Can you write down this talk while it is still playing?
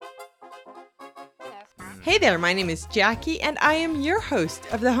Hey there, my name is Jackie, and I am your host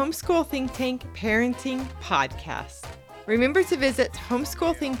of the Homeschool Think Tank Parenting Podcast. Remember to visit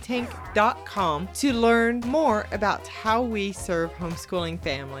homeschoolthinktank.com to learn more about how we serve homeschooling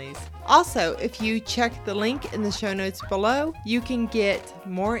families. Also, if you check the link in the show notes below, you can get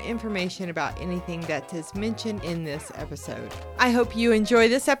more information about anything that is mentioned in this episode. I hope you enjoy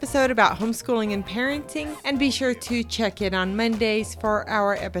this episode about homeschooling and parenting, and be sure to check in on Mondays for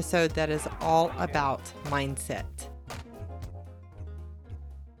our episode that is all about mindset.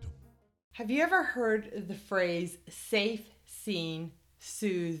 Have you ever heard the phrase safe, seen,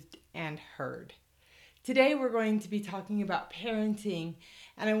 soothed, and heard? Today we're going to be talking about parenting,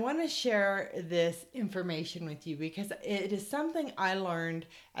 and I want to share this information with you because it is something I learned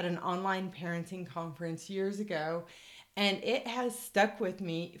at an online parenting conference years ago, and it has stuck with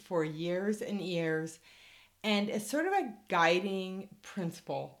me for years and years, and it's sort of a guiding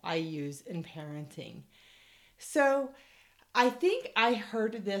principle I use in parenting. So I think I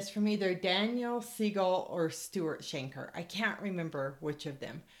heard this from either Daniel Siegel or Stuart Shanker. I can't remember which of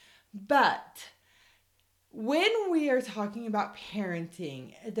them. But when we are talking about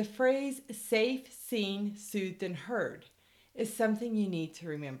parenting, the phrase safe, seen, soothed, and heard is something you need to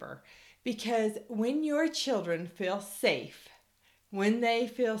remember. Because when your children feel safe, when they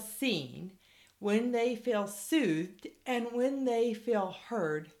feel seen, when they feel soothed, and when they feel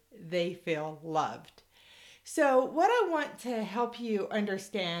heard, they feel loved. So what I want to help you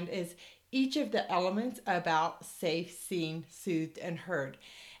understand is each of the elements about safe, seen, soothed, and heard.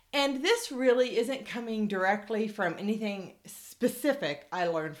 And this really isn't coming directly from anything specific I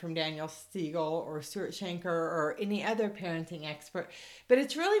learned from Daniel Siegel or Stuart Shanker or any other parenting expert, but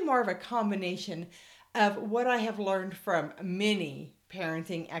it's really more of a combination of what I have learned from many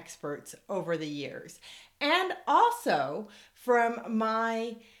parenting experts over the years, and also from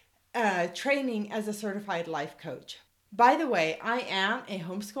my training as a certified life coach. By the way, I am a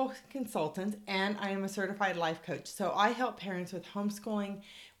homeschool consultant and I am a certified life coach. So I help parents with homeschooling,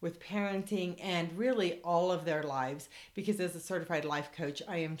 with parenting, and really all of their lives, because as a certified life coach,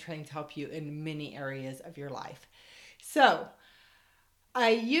 I am trying to help you in many areas of your life. So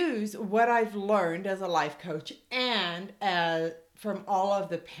I use what I've learned as a life coach and from all of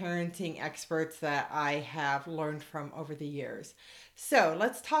the parenting experts that I have learned from over the years. So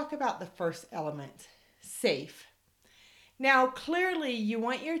let's talk about the first element, safe. Now, clearly you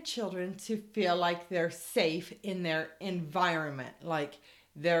want your children to feel like they're safe in their environment, like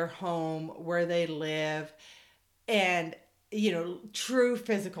their home, where they live, and true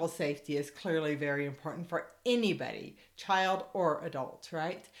physical safety is clearly very important for anybody, child or adult,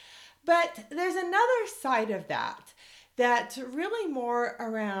 right? But there's another side of that that's really more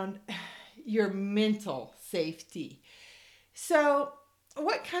around your mental safety. So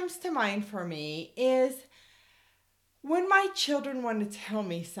what comes to mind for me is when my children want to tell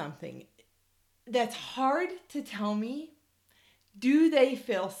me something that's hard to tell me, do they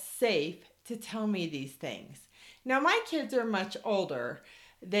feel safe to tell me these things? Now, my kids are much older.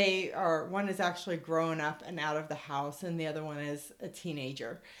 One is actually grown up and out of the house, and the other one is a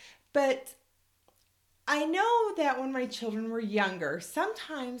teenager. But I know that when my children were younger,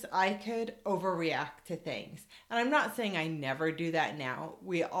 sometimes I could overreact to things. And I'm not saying I never do that now.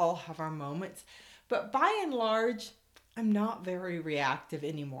 We all have our moments. But by and large, I'm not very reactive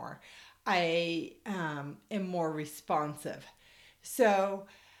anymore. I am more responsive. So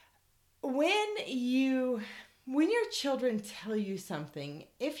when your children tell you something,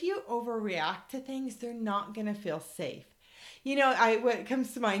 if you overreact to things, they're not going to feel safe. What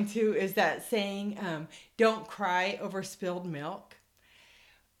comes to mind too is that saying, don't cry over spilled milk.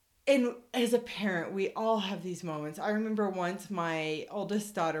 And as a parent, we all have these moments. I remember once my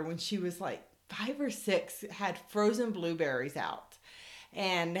oldest daughter, when she was like 5 or 6, had frozen blueberries out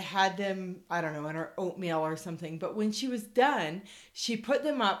and had them, I don't know, in her oatmeal or something. But when she was done, she put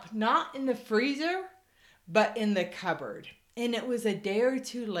them up, not in the freezer, but in the cupboard. And it was a day or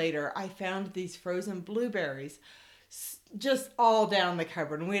two later, I found these frozen blueberries just all down the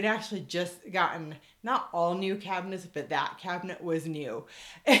cupboard. And we had actually just gotten not all new cabinets, but that cabinet was new.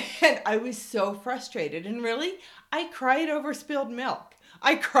 And I was so frustrated. And really, I cried over spilled milk.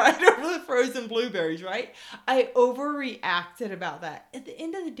 I cried over the frozen blueberries, right? I overreacted about that. At the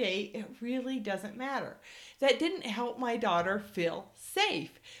end of the day, it really doesn't matter. That didn't help my daughter feel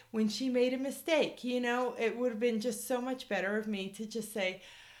safe when she made a mistake. It would have been just so much better of me to just say,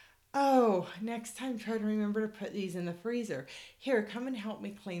 oh, next time try to remember to put these in the freezer. Here, come and help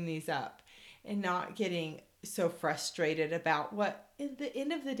me clean these up. And not getting so frustrated about what at the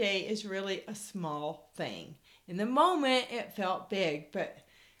end of the day is really a small thing. In the moment, it felt big, but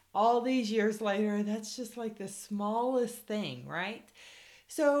all these years later, that's just like the smallest thing, right?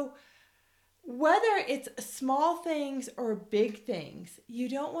 So, whether it's small things or big things, you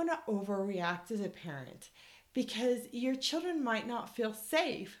don't want to overreact as a parent because your children might not feel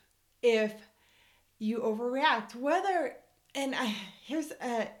safe if you overreact. Whether and I, here's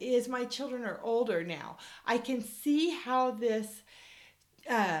is my children are older now. I can see how this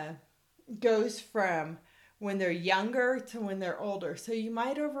uh, goes from when they're younger to when they're older. So you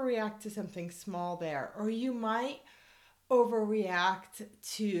might overreact to something small there, or you might overreact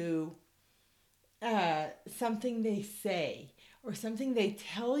to something they say or something they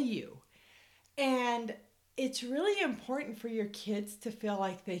tell you. And it's really important for your kids to feel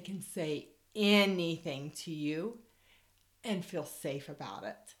like they can say anything to you and feel safe about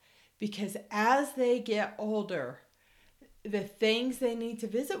it. Because as they get older, the things they need to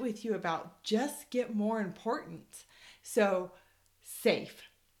visit with you about just get more important. So, safe.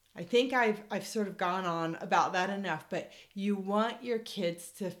 I think I've sort of gone on about that enough, but you want your kids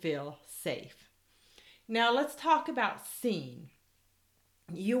to feel safe. Now, let's talk about seen.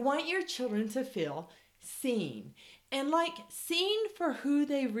 You want your children to feel seen and like seen for who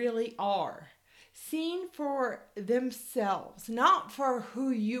they really are, seen for themselves, not for who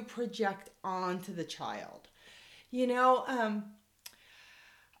you project onto the child. You know,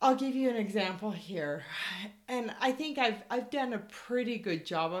 I'll give you an example here, and I think I've done a pretty good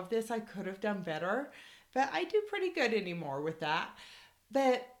job of this. I could have done better, but I do pretty good anymore with that.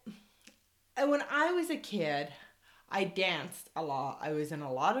 But when I was a kid, I danced a lot. I was in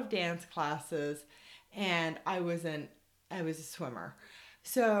a lot of dance classes, and I was a swimmer.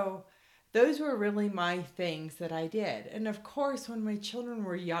 So those were really my things that I did. And of course, when my children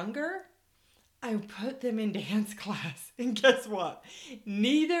were younger, I put them in dance class. And guess what?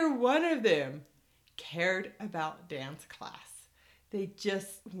 Neither one of them cared about dance class. They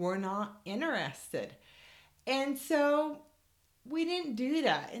just were not interested. And so we didn't do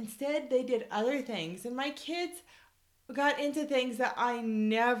that. Instead, they did other things. And my kids got into things that I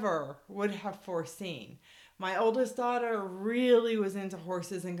never would have foreseen. My oldest daughter really was into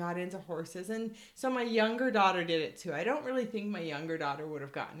horses and got into horses. And so my younger daughter did it too. I don't really think my younger daughter would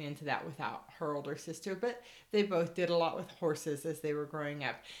have gotten into that without her older sister, but they both did a lot with horses as they were growing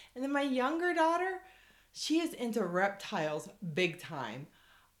up. And then my younger daughter, she is into reptiles big time.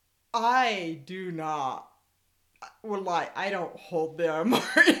 I do not well, like, I don't hold them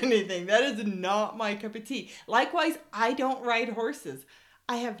or anything. That is not my cup of tea. Likewise, I don't ride horses.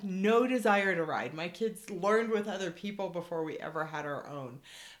 I have no desire to ride. My kids learned with other people before we ever had our own.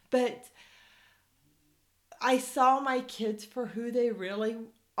 But I saw my kids for who they really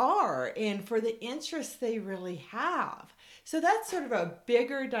are and for the interests they really have. So that's sort of a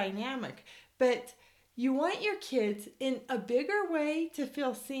bigger dynamic. But you want your kids in a bigger way to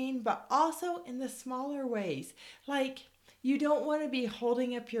feel seen, but also in the smaller ways. Like, you don't want to be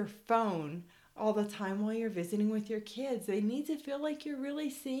holding up your phone all the time while you're visiting with your kids. They need to feel like you're really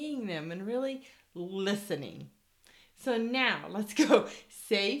seeing them and really listening. So now let's go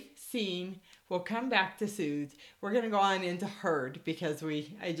safe, seen. We'll come back to soothe. We're going to go on into heard because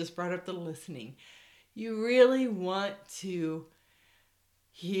I just brought up the listening. You really want to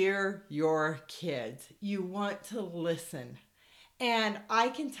hear your kids. You want to listen. And I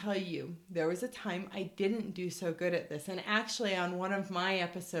can tell you, there was a time I didn't do so good at this. And actually, on one of my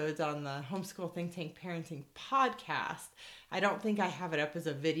episodes on the Homeschool Think Tank Parenting podcast, I don't think I have it up as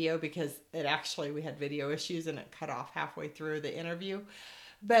a video because we had video issues and it cut off halfway through the interview.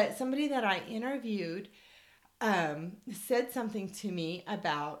 But somebody that I interviewed said something to me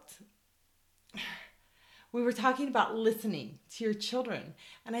about we were talking about listening to your children.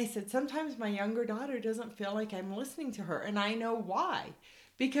 And I said, sometimes my younger daughter doesn't feel like I'm listening to her. And I know why.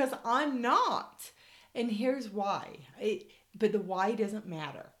 Because I'm not. And here's why. But the why doesn't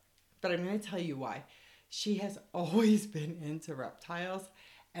matter. But I'm going to tell you why. She has always been into reptiles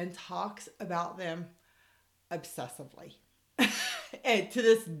and talks about them obsessively. And to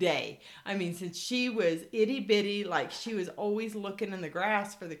this day, I mean, since she was itty bitty, like she was always looking in the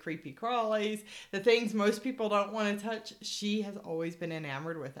grass for the creepy crawlies, the things most people don't want to touch, she has always been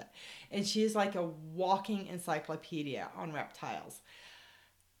enamored with it. And she is like a walking encyclopedia on reptiles.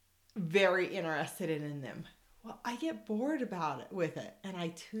 Very interested in them. Well, I get bored about it with it and I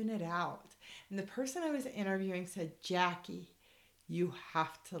tune it out. And the person I was interviewing said, Jackie, you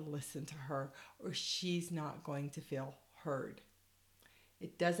have to listen to her or she's not going to feel heard.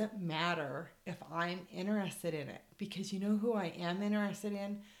 It doesn't matter if I'm interested in it because you know who I am interested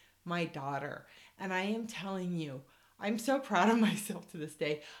in? My daughter. And I am telling you, I'm so proud of myself to this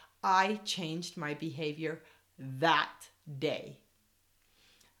day. I changed my behavior that day.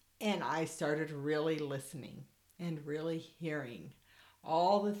 And I started really listening and really hearing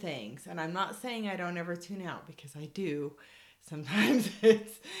all the things. And I'm not saying I don't ever tune out, because I do. Sometimes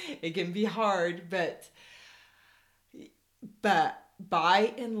it can be hard, but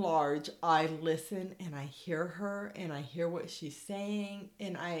by and large, I listen and I hear her and I hear what she's saying,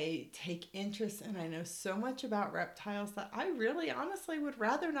 and I take interest, and I know so much about reptiles that I really honestly would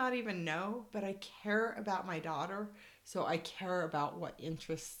rather not even know, but I care about my daughter, so I care about what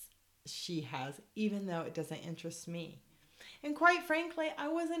interests she has, even though it doesn't interest me. And quite frankly, I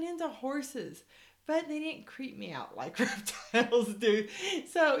wasn't into horses, but they didn't creep me out like reptiles do.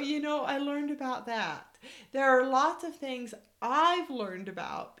 So, I learned about that. There are lots of things I've learned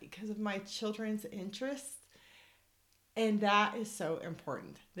about because of my children's interests, and that is so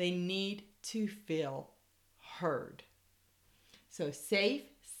important. They need to feel heard. So, safe,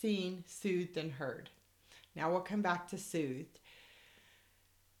 seen, soothed, and heard. Now we'll come back to soothed.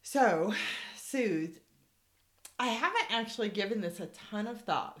 So, soothed. I haven't actually given this a ton of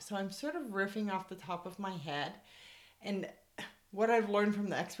thought, so I'm sort of riffing off the top of my head, and what I've learned from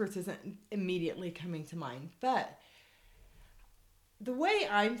the experts isn't immediately coming to mind. But the way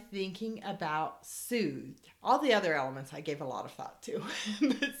I'm thinking about soothed, all the other elements I gave a lot of thought to,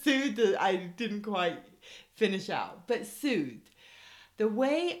 but soothed I didn't quite finish out. But soothed, the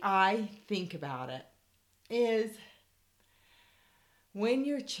way I think about it is when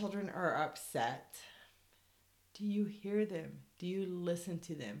your children are upset, do you hear them? Do you listen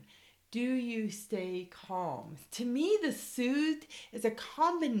to them? Do you stay calm? To me, the soothed is a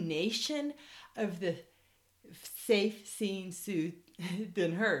combination of the safe, seen, soothed,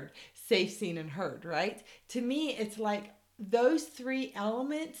 then heard. Safe, seen, and heard, right? To me, it's like those three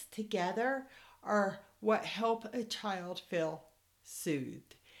elements together are what help a child feel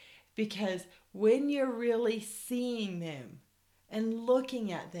soothed. Because when you're really seeing them and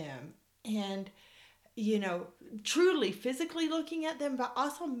looking at them and truly physically looking at them, but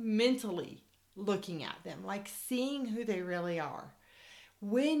also mentally looking at them, like seeing who they really are.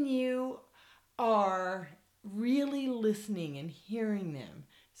 When you are really listening and hearing them,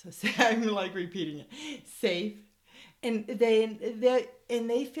 so I'm like repeating it, safe, and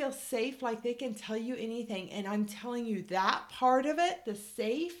they feel safe, like they can tell you anything. And I'm telling you, that part of it, the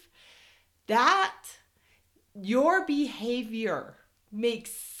safe, that your behavior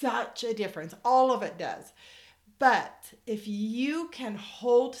makes such a difference. All of it does. But if you can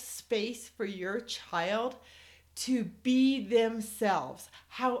hold space for your child to be themselves,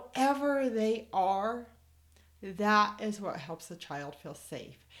 however they are, that is what helps a child feel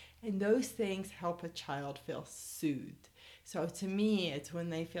safe. And those things help a child feel soothed. So to me, it's when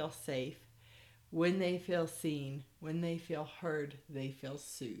they feel safe, when they feel seen, when they feel heard, they feel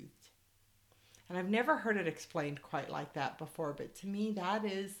soothed. And I've never heard it explained quite like that before, but to me, that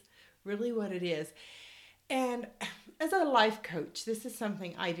is really what it is. And as a life coach, this is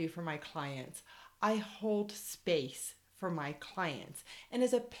something I do for my clients. I hold space for my clients. And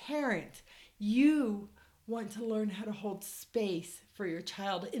as a parent, you want to learn how to hold space for your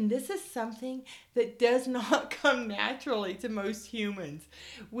child. And this is something that does not come naturally to most humans.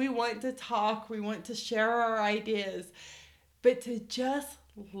 We want to talk, we want to share our ideas, but to just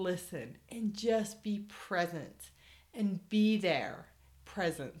listen and just be present and be there.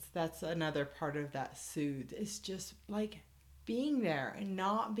 Presence, that's another part of that soothe. It's just like being there and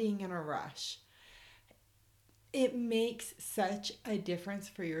not being in a rush. It makes such a difference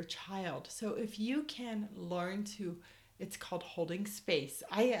for your child. So if you can learn to, it's called holding space.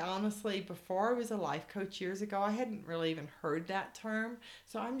 I honestly, before I was a life coach years ago, I hadn't really even heard that term.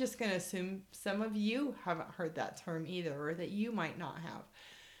 So I'm just going to assume some of you haven't heard that term either, or that you might not have.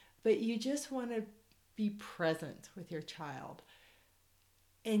 But you just want to be present with your child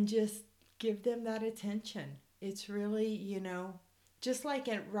and just give them that attention. It's really, just like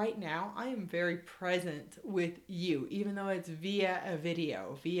right now, I am very present with you, even though it's via a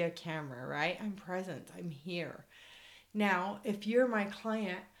video, via camera, right? I'm present, I'm here. Now, if you're my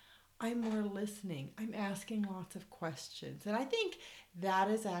client, I'm more listening. I'm asking lots of questions. And I think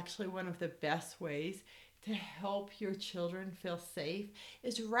that is actually one of the best ways to help your children feel safe,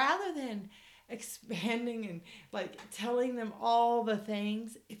 is rather than expanding and like telling them all the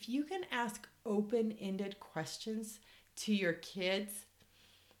things, if you can ask open-ended questions to your kids,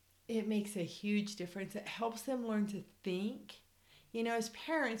 it makes a huge difference. It helps them learn to think. As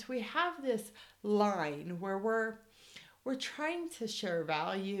parents, we have this line where we're trying to share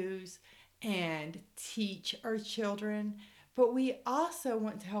values and teach our children, but we also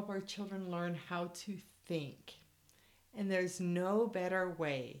want to help our children learn how to think. And there's no better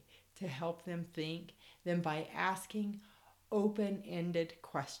way to help them think than by asking open-ended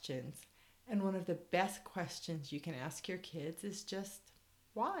questions. And one of the best questions you can ask your kids is just,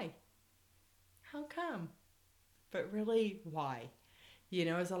 why? How come? But really, why?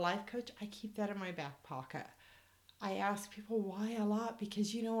 As a life coach, I keep that in my back pocket. I ask people why a lot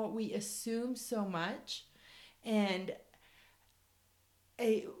because you know what? We assume so much. And,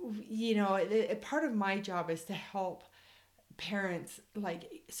 part of my job is to help parents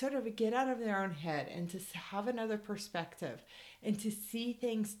sort of get out of their own head and to have another perspective and to see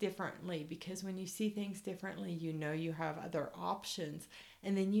things differently, because when you see things differently, you have other options,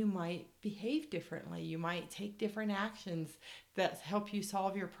 and then you might behave differently. You might take different actions that help you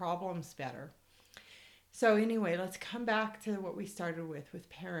solve your problems better. So anyway, let's come back to what we started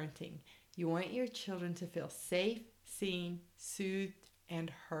with parenting. You want your children to feel safe, seen, soothed, and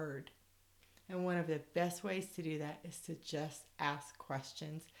heard. And one of the best ways to do that is to just ask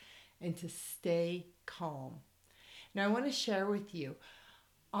questions and to stay calm. Now, I want to share with you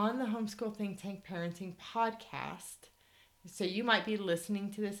on the Homeschool Think Tank Parenting podcast. So you might be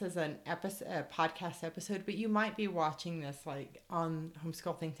listening to this as a podcast episode, but you might be watching this on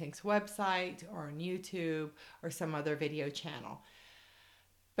Homeschool Think Tank's website or on YouTube or some other video channel.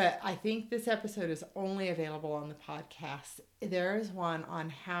 But I think this episode is only available on the podcast. There is one on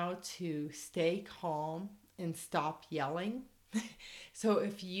how to stay calm and stop yelling. So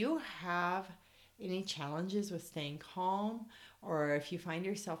if you have any challenges with staying calm, or if you find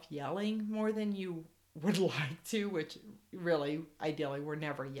yourself yelling more than you would like to, which really, ideally, we're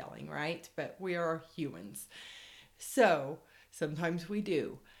never yelling, right? But we are humans. So sometimes we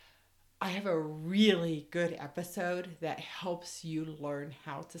do. I have a really good episode that helps you learn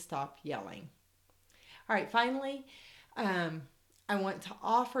how to stop yelling. All right, finally, I want to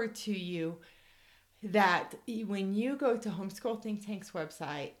offer to you that when you go to Homeschool Think Tank's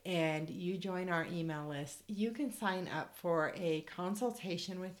website and you join our email list, you can sign up for a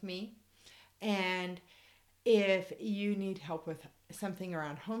consultation with me. And if you need help with something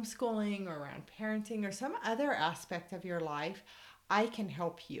around homeschooling or around parenting or some other aspect of your life, I can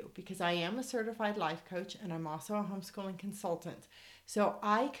help you because I am a certified life coach and I'm also a homeschooling consultant. So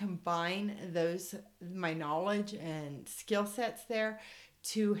I combine my knowledge and skill sets there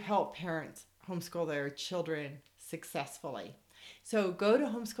to help parents homeschool their children successfully. So go to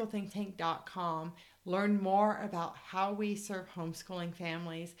homeschoolthinktank.com, learn more about how we serve homeschooling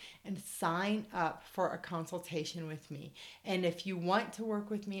families, and sign up for a consultation with me. And if you want to work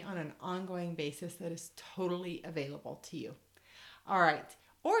with me on an ongoing basis, that is totally available to you. All right.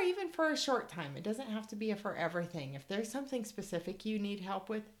 Or even for a short time. It doesn't have to be a forever thing. If there's something specific you need help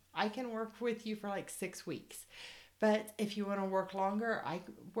with, I can work with you for 6 weeks. But if you want to work longer, I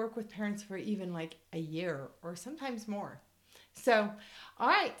work with parents for even a year or sometimes more. So, all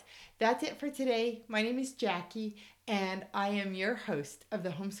right, that's it for today. My name is Jackie, and I am your host of the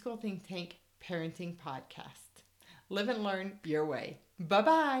Homeschool Think Tank Parenting Podcast. Live and learn your way.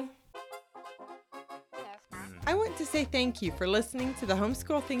 Bye-bye. I want to say thank you for listening to the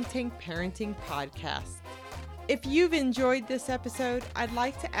Homeschool Think Tank Parenting Podcast. If you've enjoyed this episode, I'd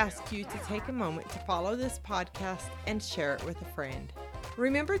like to ask you to take a moment to follow this podcast and share it with a friend.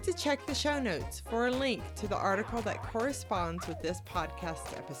 Remember to check the show notes for a link to the article that corresponds with this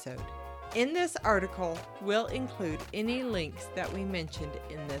podcast episode. In this article, we'll include any links that we mentioned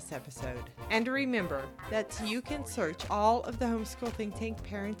in this episode. And remember that you can search all of the Homeschool Think Tank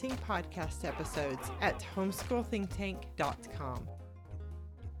Parenting Podcast episodes at homeschoolthinktank.com.